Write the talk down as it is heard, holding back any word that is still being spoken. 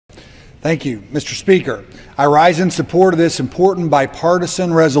Thank you, Mr. Speaker. I rise in support of this important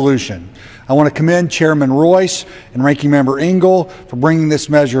bipartisan resolution. I want to commend Chairman Royce and Ranking Member Engel for bringing this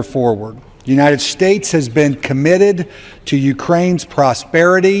measure forward. The United States has been committed to Ukraine's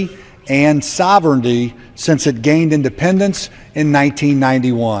prosperity and sovereignty since it gained independence in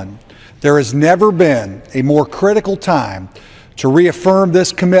 1991. There has never been a more critical time to reaffirm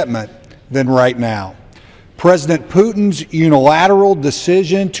this commitment than right now. President Putin's unilateral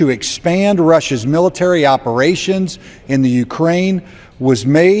decision to expand Russia's military operations in the Ukraine was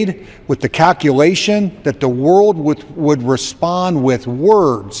made with the calculation that the world would respond with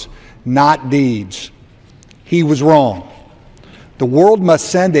words, not deeds. He was wrong. The world must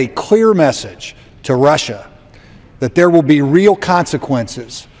send a clear message to Russia that there will be real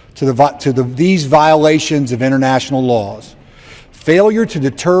consequences to these violations of international laws. Failure to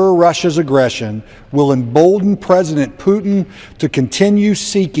deter Russia's aggression will embolden President Putin to continue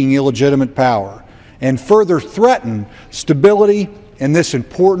seeking illegitimate power and further threaten stability in this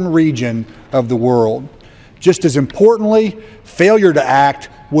important region of the world. Just as importantly, failure to act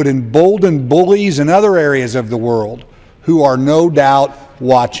would embolden bullies in other areas of the world who are no doubt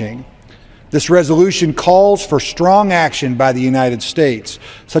watching. This resolution calls for strong action by the United States,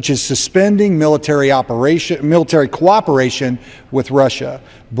 such as suspending military cooperation with Russia,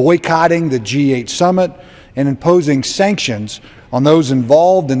 boycotting the G8 summit, and imposing sanctions on those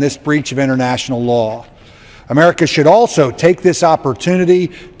involved in this breach of international law. America should also take this opportunity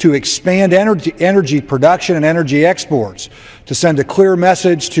to expand energy production and energy exports, to send a clear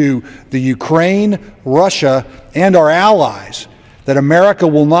message to the Ukraine, Russia, and our allies that America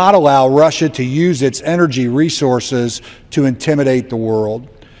will not allow Russia to use its energy resources to intimidate the world.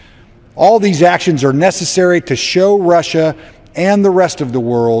 All these actions are necessary to show Russia and the rest of the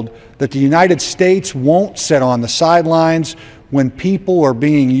world that the United States won't sit on the sidelines when people are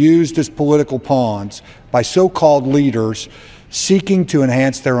being used as political pawns by so-called leaders seeking to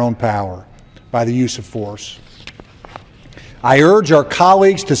enhance their own power by the use of force. I urge our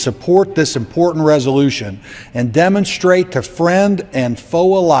colleagues to support this important resolution and demonstrate to friend and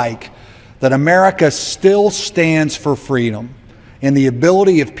foe alike that America still stands for freedom and the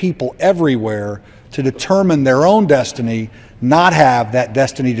ability of people everywhere to determine their own destiny, not have that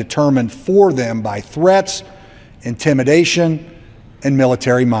destiny determined for them by threats, intimidation, and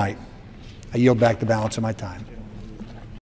military might. I yield back the balance of my time.